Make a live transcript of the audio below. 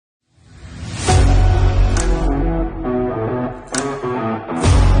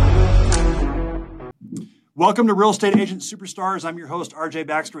Welcome to Real Estate Agent Superstars. I'm your host, RJ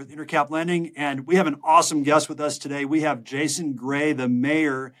Baxter with Intercap Lending, and we have an awesome guest with us today. We have Jason Gray, the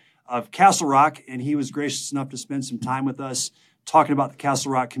mayor of Castle Rock, and he was gracious enough to spend some time with us talking about the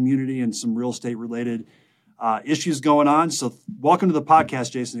Castle Rock community and some real estate related issues going on. So welcome to the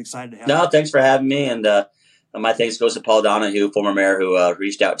podcast, Jason. Excited to have you. No, thanks for having me. And my thanks goes to Paul Donahue, former mayor, who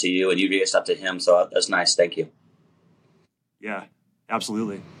reached out to you and you reached out to him. So that's nice. Thank you. Yeah,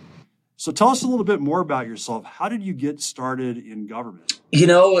 absolutely. So tell us a little bit more about yourself. How did you get started in government? You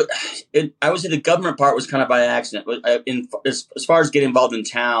know, I would say the government part was kind of by accident. As far as getting involved in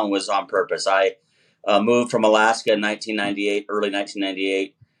town was on purpose. I moved from Alaska in 1998, early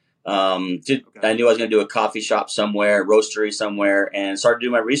 1998. I knew I was going to do a coffee shop somewhere, roastery somewhere, and started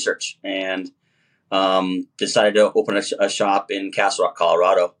doing my research and decided to open a shop in Castle Rock,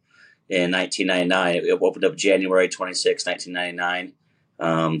 Colorado in 1999. It opened up January 26, 1999.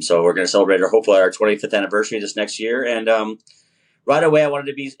 So we're going to celebrate hopefully our 25th anniversary this next year. And right away, I wanted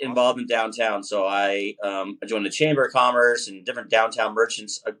to be involved in downtown. So I joined the Chamber of Commerce and different downtown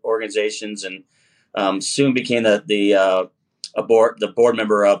merchants organizations, and soon became the board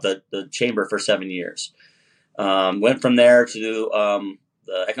member of the Chamber for 7 years. Went from there to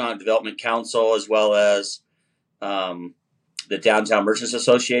the Economic Development Council, as well as the Downtown Merchants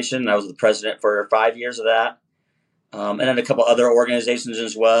Association. I was the president for 5 years of that. And then a couple other organizations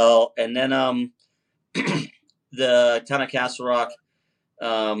as well. And then the town of Castle Rock,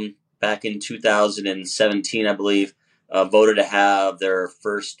 back in 2017, I believe, voted to have their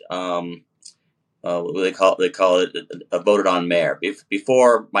first, what they call it, a voted on mayor.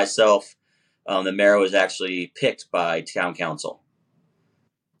 Before myself, the mayor was actually picked by town council.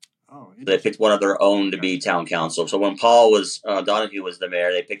 Oh, they picked one of their own to be town council. So when Paul Donahue was the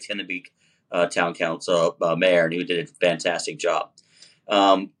mayor, they picked him to be town council mayor, and he did a fantastic job.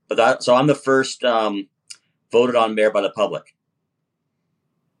 So I'm the first voted on mayor by the public.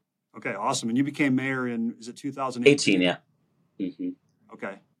 Okay, awesome. And you became mayor in, is it 2018? 18, yeah. Mm-hmm.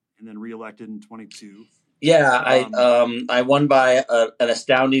 Okay, and then reelected in 22. Yeah, I won by an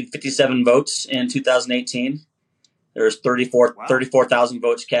astounding 57 votes in 2018. There was 34,000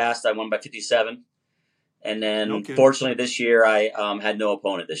 votes cast. I won by 57. And then, fortunately, this year I had no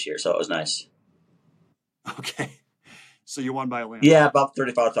opponent this year, so it was nice. Okay, so you won by a landslide. Yeah, about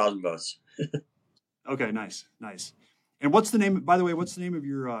 35,000 votes. Okay, nice. And what's the name? By the way, what's the name of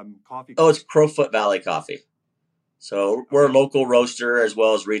your coffee? Oh, it's Crowfoot Valley Coffee. So we're a local roaster as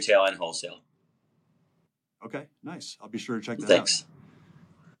well as retail and wholesale. Okay, nice. I'll be sure to check that out. Thanks.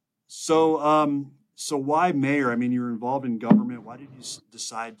 So why mayor? I mean, you're involved in government. Why did you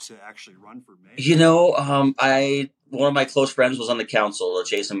decide to actually run for mayor? You know, one of my close friends was on the council,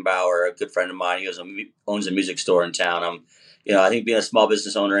 Jason Bauer, a good friend of mine. He owns a music store in town. I think being a small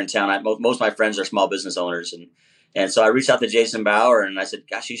business owner in town, most of my friends are small business owners. And so I reached out to Jason Bauer and I said,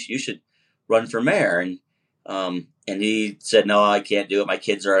 gosh, you should run for mayor. And he said, no, I can't do it. My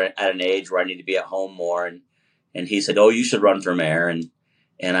kids are at an age where I need to be at home more. And he said, oh, you should run for mayor.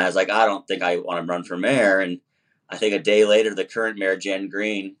 And I was like, I don't think I want to run for mayor. And I think a day later, the current mayor, Jen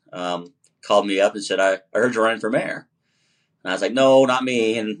Green, called me up and said, I heard you're running for mayor. And I was like, no, not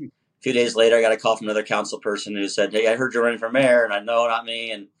me. And a few days later, I got a call from another council person who said, hey, I heard you're running for mayor. And I know, not me.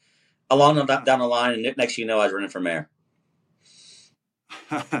 And along down the line, and next thing you know, I was running for mayor.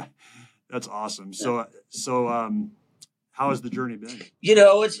 That's awesome. So how has the journey been?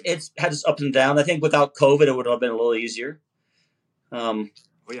 It's had its ups and downs. I think without COVID, it would have been a little easier. I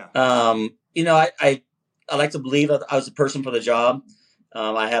like to believe that I was the person for the job.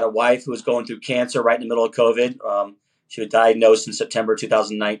 I had a wife who was going through cancer right in the middle of COVID. She was diagnosed in September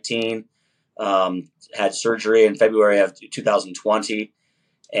 2019, had surgery in February of 2020.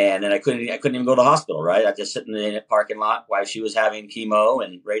 And then I couldn't even go to the hospital, right? I just sitting in the parking lot while she was having chemo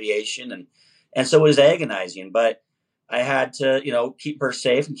and radiation. And so it was agonizing, but I had to, keep her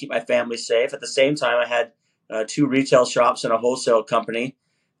safe and keep my family safe. At the same time, I had 2 retail shops and a wholesale company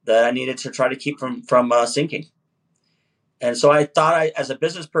that I needed to try to keep from sinking. And so I thought as a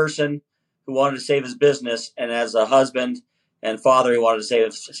business person who wanted to save his business, and as a husband and father who wanted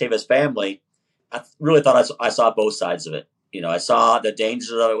to save his family, I really thought I saw both sides of it. I saw the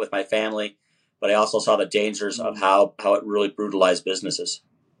dangers of it with my family, but I also saw the dangers of how it really brutalized businesses.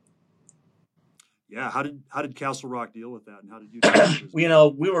 Yeah, how did Castle Rock deal with that, and how did you?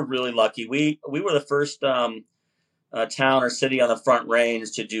 We were really lucky. We were the first town or city on the Front Range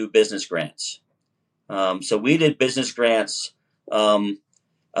to do business grants. So we did business grants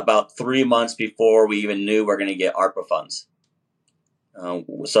about 3 months before we even knew we were going to get ARPA funds.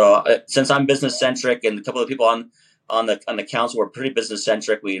 Since I'm business centric, and a couple of people on the council were pretty business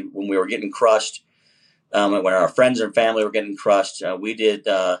centric, when we were getting crushed, when our friends and family were getting crushed, we did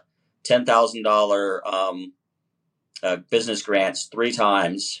 $10,000 business grants 3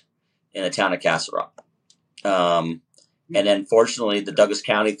 times in the town of Castle Rock. And then fortunately, the Douglas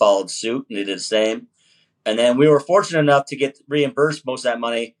County followed suit and they did the same. And then we were fortunate enough to get reimbursed most of that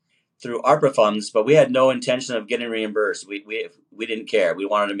money through ARPA funds, but we had no intention of getting reimbursed. We didn't care. We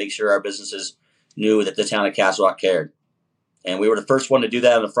wanted to make sure our businesses knew that the town of Castle Rock cared. And we were the first one to do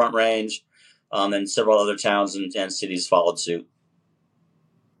that on the Front Range. And several other towns and cities followed suit.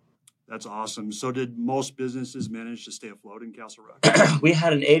 That's awesome. So did most businesses manage to stay afloat in Castle Rock? We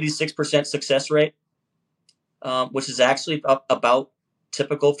had an 86% success rate. Which is actually about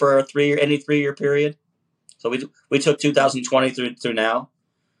typical for any 3-year period. So we took 2020 through now,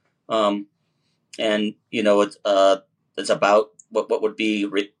 and it's about what would be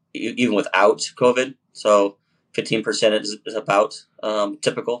even without COVID. So 15% is about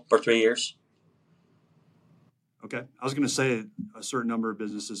typical for 3 years. Okay, I was going to say a certain number of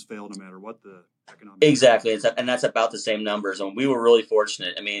businesses fail no matter what the economic. Exactly, and that's about the same numbers. And we were really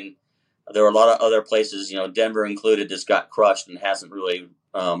fortunate. I mean, there were a lot of other places, Denver included, just got crushed and hasn't really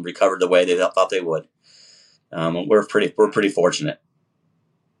recovered the way they thought they would. We're pretty fortunate.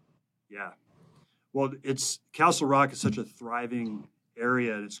 Yeah. Well, Castle Rock is such a thriving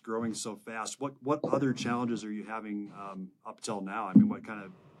area and it's growing so fast. What other challenges are you having up till now? I mean, what kind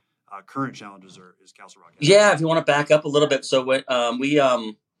of current challenges is Castle Rock having? Yeah, if you want to back up a little bit. So we up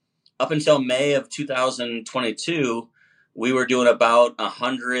until May of 2022, we were doing about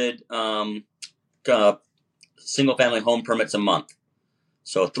 100 single-family home permits a month.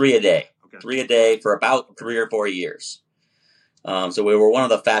 So 3 a day. Okay. 3 a day for about 3 or 4 years. So we were one of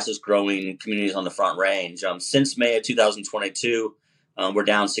the fastest-growing communities on the Front Range. Since May of 2022, we're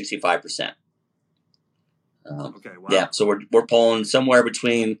down 65%. Okay, wow. Yeah, so we're pulling somewhere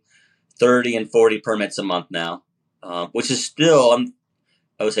between 30 and 40 permits a month now, which is still,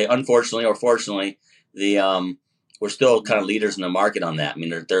 I would say, unfortunately or fortunately, we're still kind of leaders in the market on that. I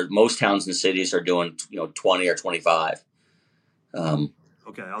mean, most towns and cities are doing 20 or 25.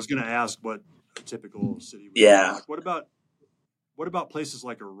 Okay, I was going to ask what a typical city would yeah. be like. What about places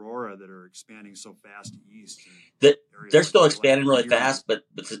like Aurora that are expanding so fast east? They're still expanding really fast, but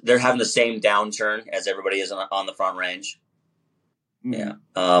they're having the same downturn as everybody is on the Front Range. Mm-hmm. Yeah.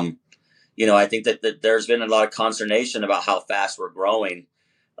 I think that there's been a lot of consternation about how fast we're growing.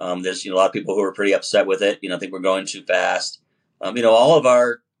 There's a lot of people who are pretty upset with it. Think we're going too fast.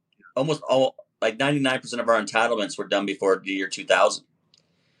 Almost all, like 99% of our entitlements were done before the year 2000.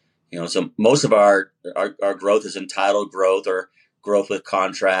 So most of our growth is entitled growth or growth with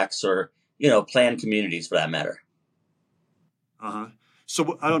contracts or planned communities for that matter.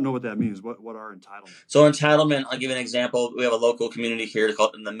 So I don't know what that means. What are entitlements? So entitlement, I'll give you an example. We have a local community here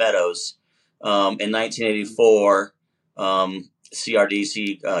called in the Meadows. In 1984,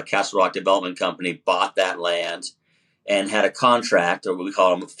 CRDC, Castle Rock Development Company, bought that land and had a contract, or what we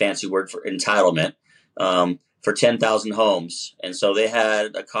call them a fancy word for entitlement, for 10,000 homes. And so they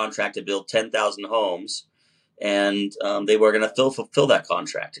had a contract to build 10,000 homes, and they were going to fulfill that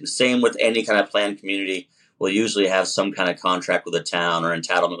contract. And same with any kind of planned community, will usually have some kind of contract with a town or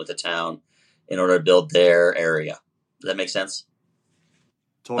entitlement with a town in order to build their area. Does that make sense?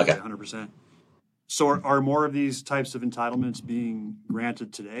 Totally, okay. 100%. So are more of these types of entitlements being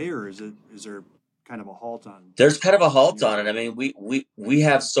granted today, or is there kind of a halt on? There's kind of a halt on it. I mean, we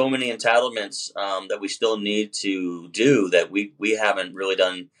have so many entitlements that we still need to do that we haven't really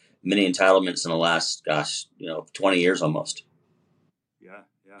done many entitlements in the last 20 years almost. Yeah.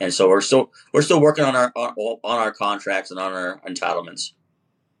 And so we're still working on our contracts and on our entitlements.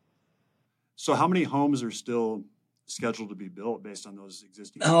 So how many homes are still scheduled to be built based on those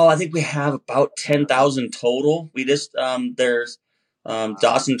existing? Oh, I think we have about 10,000 total. We just there's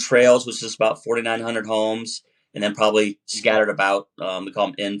Dawson Trails, which is about 4,900 homes, and then probably scattered about. We call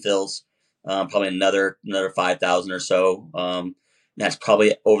them infills. Probably another 5,000 or so. That's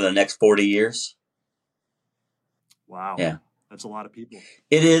probably over the next 40 years. Wow. Yeah. That's a lot of people.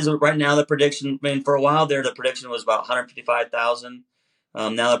 It is right now. The prediction, for a while there, the prediction was about 155,000.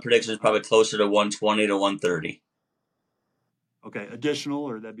 Now the prediction is probably closer to 120 to 130. Okay, additional,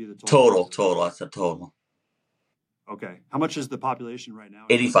 or that'd be the total? Total. That's the total. Okay. How much is the population right now?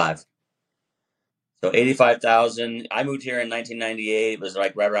 85. So 85,000. I moved here in 1998. It was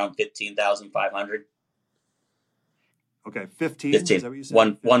like right around 15,500. Okay, 15? 15. Is that what you said?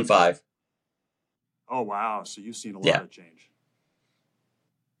 1.5. Oh, wow. So you've seen a lot of change.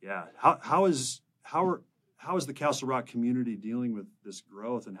 Yeah. How is the Castle Rock community dealing with this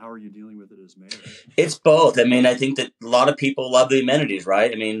growth, and how are you dealing with it as mayor? It's both. I think that a lot of people love the amenities,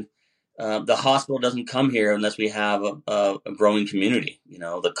 right? The hospital doesn't come here unless we have a growing community.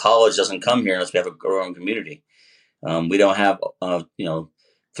 The college doesn't come here unless we have a growing community. We don't have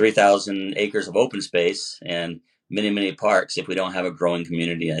 3,000 acres of open space and many parks if we don't have a growing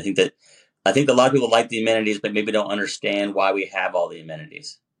community. I think a lot of people like the amenities, but maybe don't understand why we have all the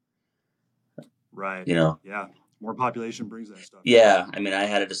amenities. Right. Yeah. More population brings that stuff. Yeah. I mean, I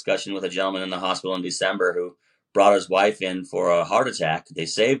had a discussion with a gentleman in the hospital in December who brought his wife in for a heart attack. They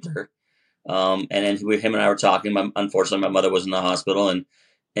saved her. And then him and I were talking. Unfortunately, my mother was in the hospital, and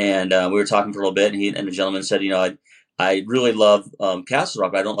we were talking for a little bit. And the gentleman said, I really love Castle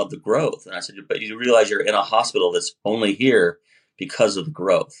Rock, but I don't love the growth. And I said, but you realize you're in a hospital that's only here because of the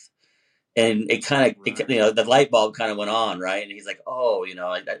growth. And it kind of, the light bulb kind of went on, right? And he's like, oh,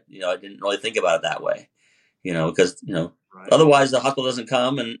 I didn't really think about it that way, because otherwise the hospital doesn't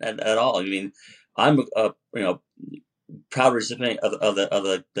come at all. I mean, I'm proud recipient of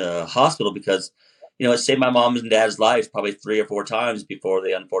the hospital because it saved my mom and dad's life probably 3 or 4 times before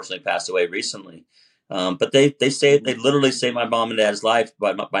they unfortunately passed away recently. But they literally saved my mom and dad's life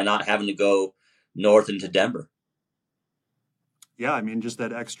by not having to go north into Denver. Yeah, I mean, just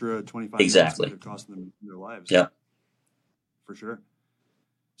that extra 25 exactly minutes cost them their lives. Yeah, for sure.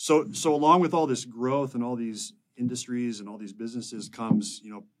 So along with all this growth and all these industries and all these businesses comes,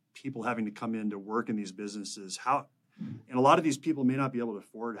 people having to come in to work in these businesses. And a lot of these people may not be able to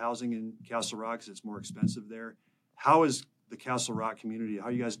afford housing in Castle Rock because it's more expensive there. How is the Castle Rock community, how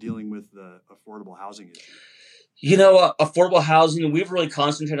are you guys dealing with the affordable housing issue? Affordable housing, we've really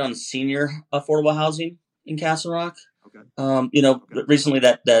concentrated on senior affordable housing in Castle Rock. Okay. Recently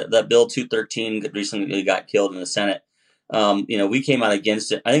that Bill 213 recently got killed in the Senate. We came out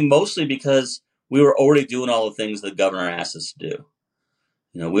against it. I think mostly because we were already doing all the things the governor asked us to do.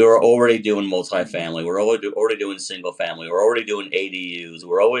 We were already doing multifamily. We're already doing single family. We're already doing ADUs.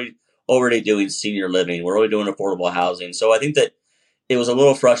 We're already doing senior living. We're already doing affordable housing. So I think that it was a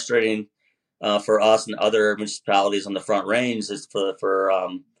little frustrating for us and other municipalities on the Front Range is for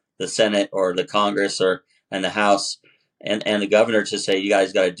the Senate or the Congress and the House and the governor to say, you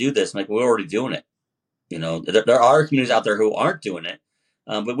guys got to do this. I'm like, we're already doing it. There are communities out there who aren't doing it,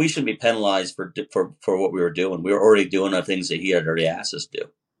 but we shouldn't be penalized for what we were doing. We were already doing the things that he had already asked us to do.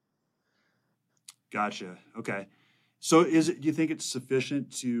 Gotcha. Okay. So do you think it's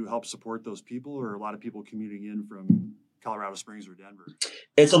sufficient to help support those people, or a lot of people commuting in from Colorado Springs or Denver?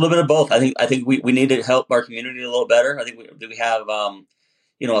 It's a little bit of both. I think we need to help our community a little better. I think we have a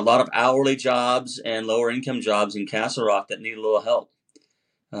lot of hourly jobs and lower income jobs in Castle Rock that need a little help.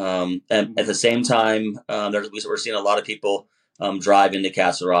 And at the same time, we're seeing a lot of people drive into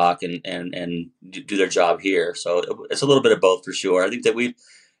Castle Rock and do their job here. So it's a little bit of both for sure. I think that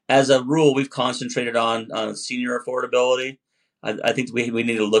as a rule, we've concentrated on senior affordability. I think we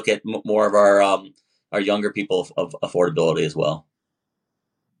need to look at more of our younger people of affordability as well.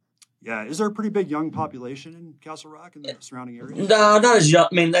 Yeah, is there a pretty big young population in Castle Rock and the surrounding areas? No, not as young.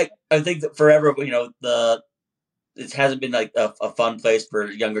 I mean, I think that forever, it hasn't been like a fun place for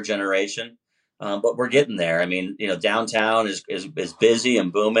a younger generation, but we're getting there. I mean, downtown is busy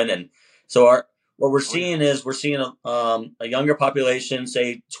and booming, and so what we're seeing is a younger population,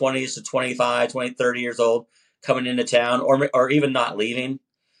 say 20s to 25, 20, 30 years old, coming into town, or even not leaving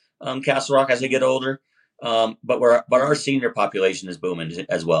Castle Rock as they get older. But our senior population is booming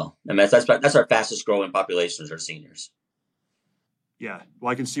as well. I mean, that's our fastest growing population is our seniors. Yeah,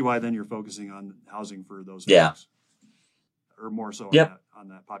 well, I can see why then you're focusing on housing for those folks, or more so yep. on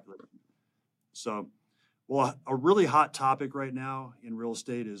that population. So, well, a really hot topic right now in real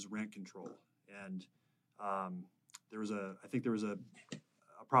estate is rent control, and there was a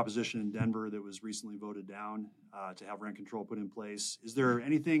proposition in Denver that was recently voted down to have rent control put in place. Is there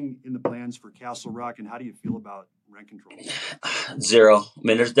anything in the plans for Castle Rock, and how do you feel about rent control? Zero. I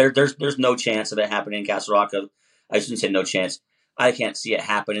mean, there's no chance of it happening in Castle Rock. I shouldn't say no chance. I can't see it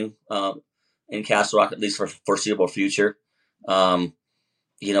happening in Castle Rock, at least for foreseeable future. I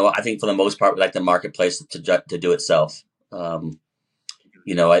think for the most part, we like the marketplace to do itself. I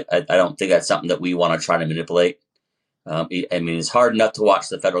don't think that's something that we want to try to manipulate. I mean, it's hard enough to watch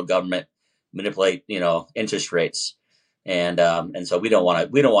the federal government manipulate, interest rates, and so we don't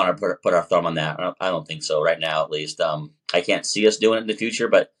want to put our thumb on that. I don't think so right now, at least. I can't see us doing it in the future,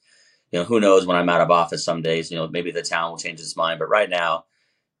 but who knows when I'm out of office some days, maybe the town will change its mind. But right now,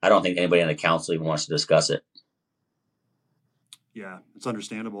 I don't think anybody in the council even wants to discuss it. Yeah, it's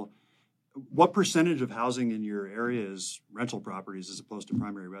understandable. What percentage of housing in your area is rental properties as opposed to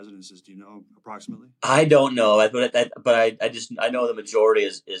primary residences? Do you know approximately? I don't know, but I know the majority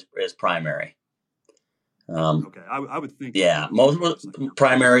is primary. Okay, I would think that Yeah, would be most the case. Like,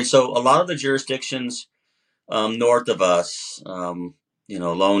 primary. So a lot of the jurisdictions north of us,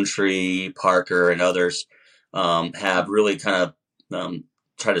 Lone Tree, Parker, and others have really kind of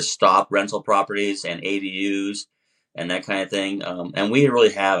tried to stop rental properties and ADUs and that kind of thing. And we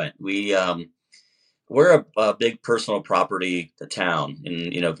really haven't. We're a big personal property town,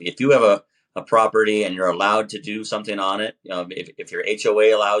 and if you have a property and you're allowed to do something on it, if your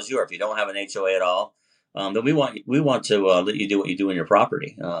HOA allows you, or if you don't have an HOA at all, then we want to let you do what you do in your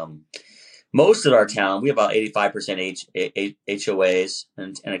property. Most of our town, we have about 85% HOAs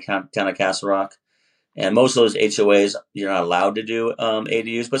in a town of Castle Rock, and most of those HOAs you're not allowed to do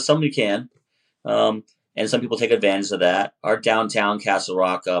ADUs, but some you can. And some people take advantage of that. Our downtown Castle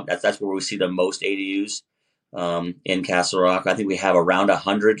Rock, that's where we see the most ADUs in Castle Rock. I think we have around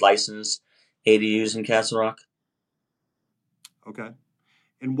 100 licensed ADUs in Castle Rock. okay.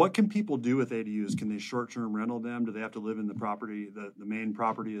 And what can people do with ADUs? Can they short-term rental them? Do they have to live in the property, the main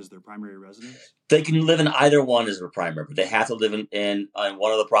property as their primary residence? They can live in either one as their primary, but they have to live in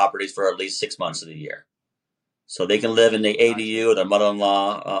one of the properties for at least 6 months of the year. So they can live in the ADU or their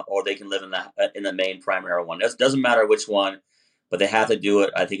mother-in-law, or they can live in the main primary one. It doesn't matter which one, but they have to do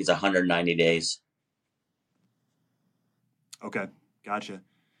it. I think it's 190 days. Okay, gotcha.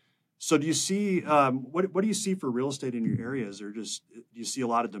 So do you see what do you see for real estate in your area? Is there do you see a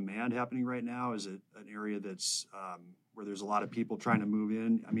lot of demand happening right now? Is it an area that's where there's a lot of people trying to move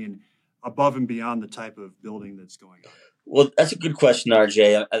in? I mean, above and beyond the type of building that's going on. Well, that's a good question,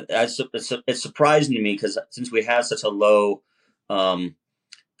 RJ. It's surprising to me because since we have such a low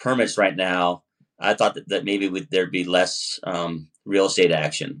permits right now, I thought that maybe there'd be less real estate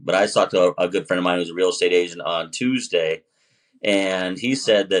action. But I talked to a good friend of mine who's a real estate agent on Tuesday, and he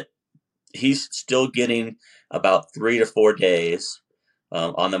said that he's still getting about 3 to 4 days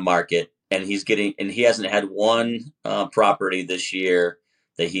on the market, and he hasn't had one property this year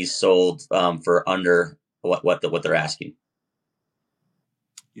that he's sold for under what they're asking.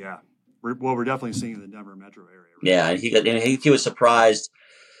 Yeah, we're definitely seeing in the Denver metro area. Right? Yeah, and he was surprised.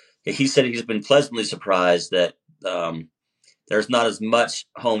 He said he's been pleasantly surprised that there's not as much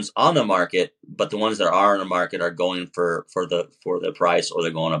homes on the market, but the ones that are on the market are going for the price, or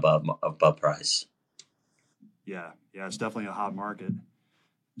they're going above price. Yeah, it's definitely a hot market.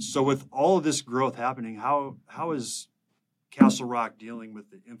 So with all of this growth happening, how is Castle Rock dealing with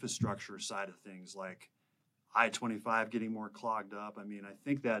the infrastructure side of things, like I-25 getting more clogged up? I mean, I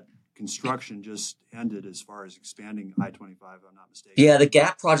think that construction just ended as far as expanding I-25, if I'm not mistaken. Yeah, the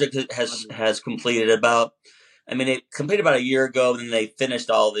GAP project has completed about. I mean, it completed about a year ago. Then they finished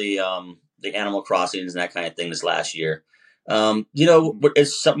all the animal crossings and that kind of thing this last year.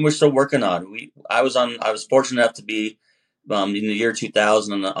 It's something we're still working on. I was fortunate enough to be in the year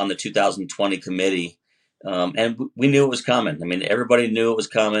 2000 on the 2020 committee, and we knew it was coming. I mean, everybody knew it was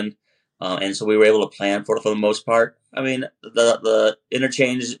coming, and so we were able to plan for it for the most part. I mean, the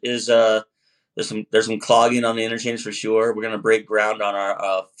interchange is there's some clogging on the interchange for sure. We're going to break ground on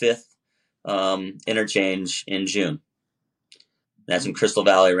our fifth interchange in June. That's in Crystal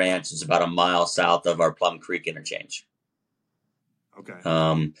Valley Ranch. It's about a mile south of our Plum Creek interchange. Okay.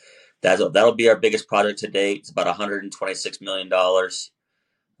 That'll be our biggest project to date. It's about $126 million,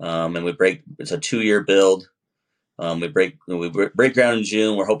 and it's a 2-year build. We break ground in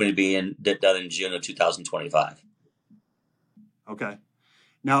June. We're hoping to be done in June of 2025. Okay.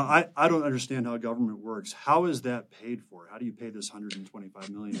 Now, I don't understand how government works. How is that paid for? How do you pay this $125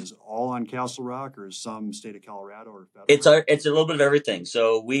 million? Is it all on Castle Rock, or is some state of Colorado or federal? It's a little bit of everything.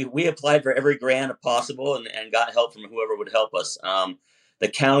 So we applied for every grant possible and got help from whoever would help us. The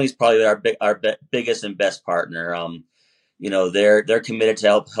county's probably our biggest and best partner. They're committed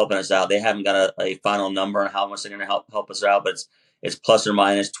to helping us out. They haven't got a final number on how much they're going to help us out, but it's plus or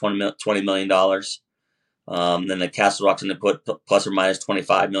minus $20 million. Then the Castle Rock's going to put plus or minus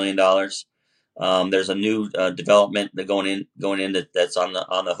 $25 million. There's a new development that going in that's on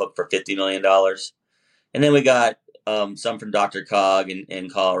the hook for $50 million. And then we got some from DRCOG in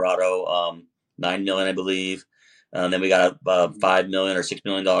Colorado, $9 million, I believe. Then we got a $5 million or $6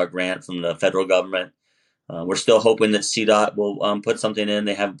 million grant from the federal government. We're still hoping that CDOT will put something in.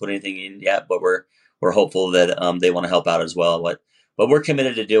 They haven't put anything in yet, but we're hopeful that they want to help out as well. But we're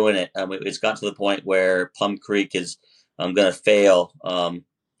committed to doing it. It's gotten to the point where Plum Creek is going to fail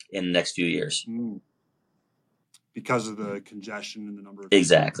in the next few years. Because of the congestion and the number of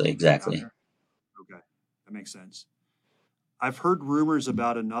Exactly. Okay, that makes sense. I've heard rumors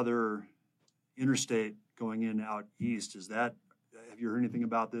about another interstate going in out east. have you heard anything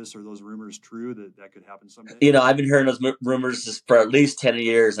about this? Are those rumors true that could happen someday? I've been hearing those rumors for at least 10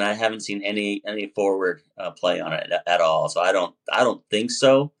 years, and I haven't seen any forward play on it at all. So I don't think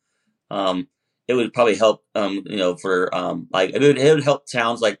so. It would probably help, for like it would help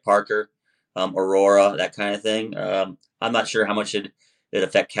towns like Parker, Aurora, that kind of thing. I'm not sure how much it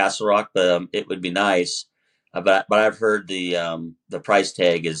affect Castle Rock, but it would be nice. But I've heard the price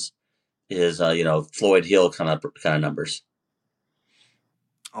tag is Floyd Hill kind of numbers.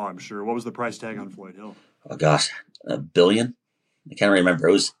 Oh, I'm sure. What was the price tag on Floyd Hill? Oh gosh, $1 billion. I can't remember.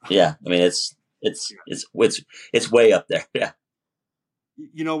 It was, yeah. I mean, it's way up there. Yeah.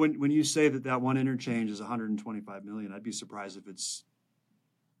 When you say that one interchange is 125 million, I'd be surprised if it's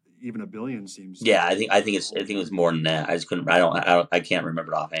even $1 billion. Seems. Yeah, I think it was more than that. I just couldn't. I can't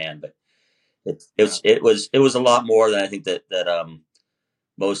remember it offhand, but it was a lot more than I think that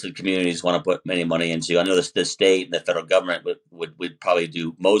most of the communities want to put any money into. I know the state and the federal government would probably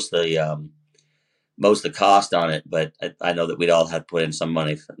do most of the cost on it, but I know that we'd all have to put in some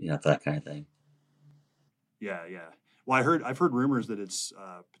money for that kind of thing. Yeah, yeah. Well, I've heard rumors that it's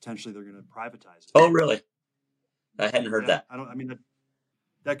potentially they're going to privatize it. Oh, really? I hadn't heard that.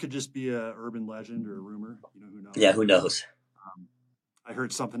 That could just be a urban legend or a rumor. Who knows? Yeah, who knows? I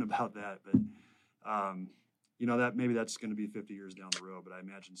heard something about that, but that maybe that's going to be 50 years down the road. But I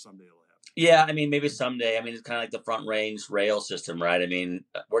imagine someday it'll happen. Yeah, I mean, maybe someday. I mean, it's kind of like the Front Range rail system, right? I mean,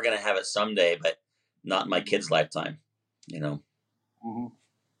 we're going to have it someday, but not in my kid's lifetime. Mm-hmm.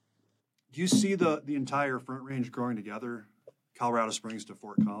 Do you see the entire Front Range growing together, Colorado Springs to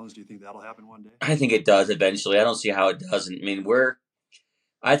Fort Collins? Do you think that'll happen one day? I think it does eventually. I don't see how it doesn't. I mean,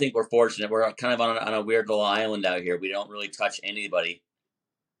 I think we're fortunate. We're kind of on a weird little island out here. We don't really touch anybody.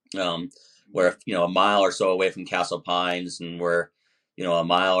 We're a mile or so away from Castle Pines, and we're a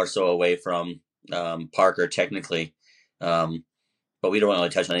mile or so away from Parker technically, but we don't really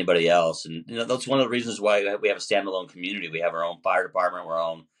touch anybody else. And that's one of the reasons why we have a standalone community. We have our own fire department,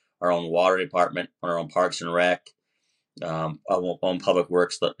 our own water department, our own parks and rec, our own public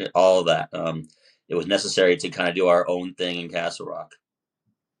works, all of that. It was necessary to kind of do our own thing in Castle Rock.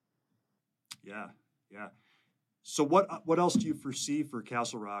 Yeah, yeah. So what else do you foresee for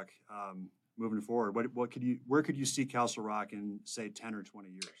Castle Rock moving forward? Where could you see Castle Rock in, say, 10 or 20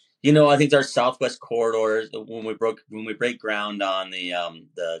 years? I think our Southwest corridor, when we break ground on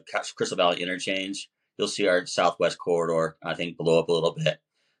the Crystal Valley interchange, you'll see our Southwest corridor, I think, blow up a little bit.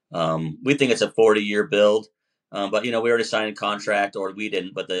 We think it's a 40-year build, but we already signed a contract, or we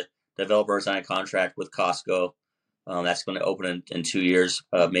didn't, but the developer signed a contract with Costco. That's going to open in 2 years,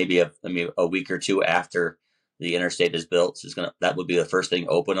 maybe a week or two after the interstate is built. So that would be the first thing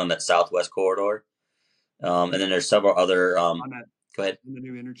open on that Southwest corridor. And then there's several other. Go ahead. In the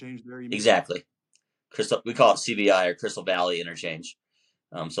new interchange there. Exactly. We call it CVI, or Crystal Valley Interchange.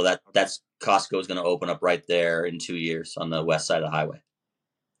 So that's Costco is going to open up right there in 2 years on the west side of the highway.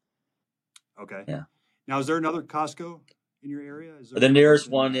 Okay. Yeah. Now, is there another Costco in your area? The nearest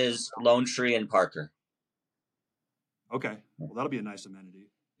one is Lone Tree and Parker. Okay. Well, that'll be a nice amenity.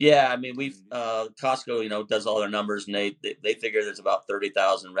 Yeah, I mean, Costco, does all their numbers, and they figure there's about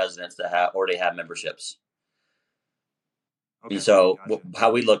 30,000 residents that already have memberships. Okay, and so gotcha.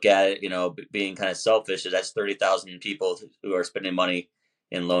 How we look at it, being kind of selfish, is that's 30,000 people who are spending money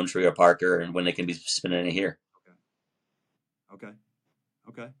in Lone Tree or Parker, and when they can be spending it here.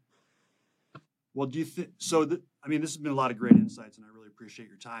 Okay. Well, do you think so? This has been a lot of great insights, and I really appreciate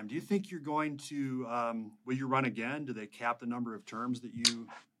your time. Do you think you're going to will you run again? Do they cap the number of terms that you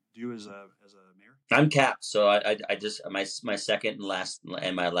do as a mayor? I'm capped, so I just my second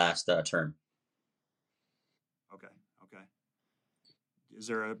and my last term. Okay. Is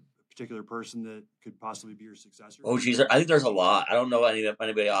there a particular person that could possibly be your successor? Oh, geez, I think there's a lot. I don't know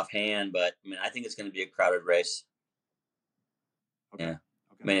anybody offhand, but I think it's going to be a crowded race. Okay. Yeah.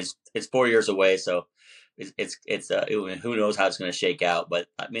 Okay. It's 4 years away, so it's who knows how it's going to shake out. But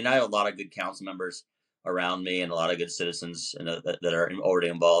I have a lot of good council members around me and a lot of good citizens that are already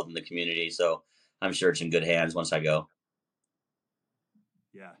involved in the community. So I'm sure it's in good hands once I go.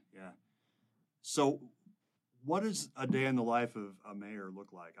 Yeah. So what does a day in the life of a mayor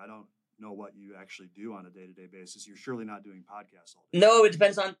look like? I don't know what you actually do on a day-to-day basis. You're surely not doing podcasts all day. No, it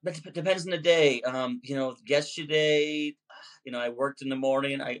depends on the day. Yesterday, I worked in the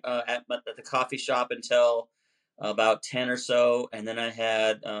morning. I at the coffee shop until about 10 or so, and then I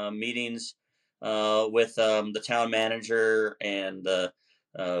had meetings with the town manager and the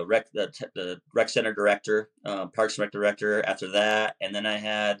rec center director, parks and rec director after that, and then I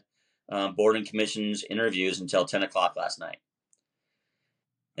had board and commissions interviews until 10 o'clock last night.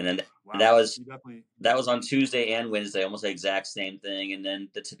 And then Wow. that was on Tuesday and Wednesday, almost the exact same thing. And then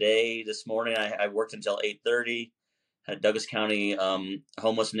this morning, I worked until 8:30. Had Douglas County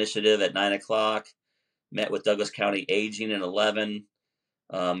Homeless Initiative at 9:00. Met with Douglas County Aging at 11.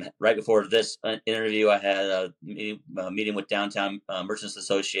 Right before this interview, I had a meeting with Downtown Merchants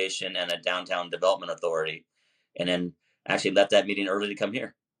Association and a Downtown Development Authority, and then actually left that meeting early to come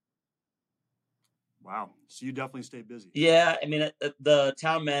here. Wow. So you definitely stay busy. Yeah. I mean, the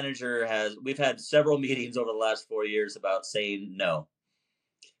town manager we've had several meetings over the last 4 years about saying no.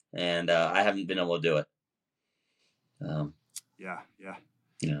 And I haven't been able to do it. Yeah.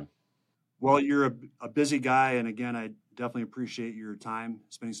 Yeah. Well, you're a busy guy. And again, I definitely appreciate your time,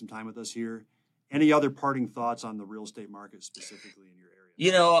 spending some time with us here. Any other parting thoughts on the real estate market specifically in your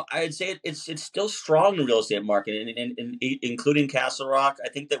area? I'd say it's still strong in the real estate market, and including Castle Rock. I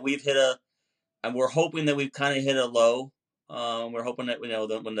think that and we're hoping that we've kind of hit a low. We're hoping that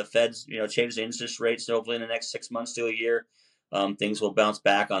when the Feds change the interest rates, hopefully in the next 6 months to a year, things will bounce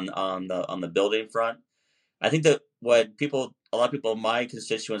back on the building front. I think that what a lot of people, my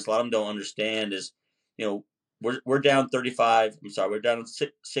constituents, a lot of them don't understand is, we're down 35. I'm sorry, we're down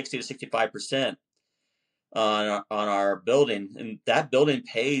 60 to 65% on our building, and that building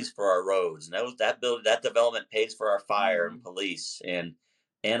pays for our roads, and that development pays for our fire and police and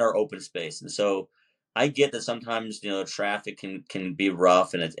our open space. And so I get that sometimes traffic can be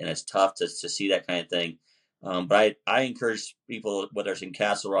rough, and it's tough to see that kind of thing. But I encourage people, whether it's in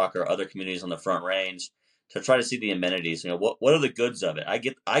Castle Rock or other communities on the Front Range, to try to see the amenities. What are the goods of it? I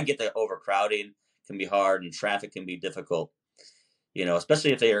get that overcrowding can be hard and traffic can be difficult.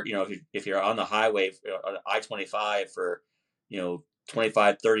 Especially if you're on the highway on I-25 for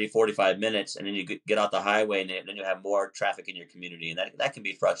 25, 30, 45 minutes, and then you get out the highway, and then you have more traffic in your community, and that can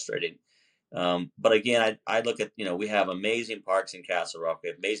be frustrating. But again, I look at we have amazing parks in Castle Rock. We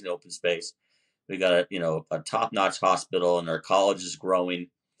have amazing open space. We got a top-notch hospital, and our college is growing.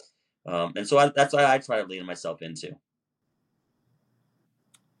 And so that's why I try to lean myself into.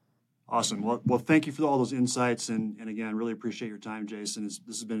 Awesome. Well, thank you for all those insights. And again, really appreciate your time, Jason. This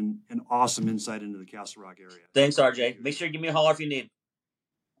has been an awesome insight into the Castle Rock area. Thanks, RJ. Make sure you give me a holler if you need.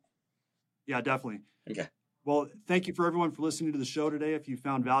 Yeah, definitely. Okay. Well, thank you for everyone for listening to the show today. If you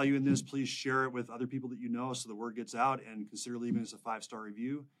found value in this, please share it with other people that you know so the word gets out, and consider leaving us a 5-star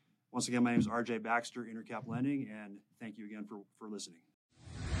review. Once again, my name is RJ Baxter, Intercap Lending, and thank you again for listening.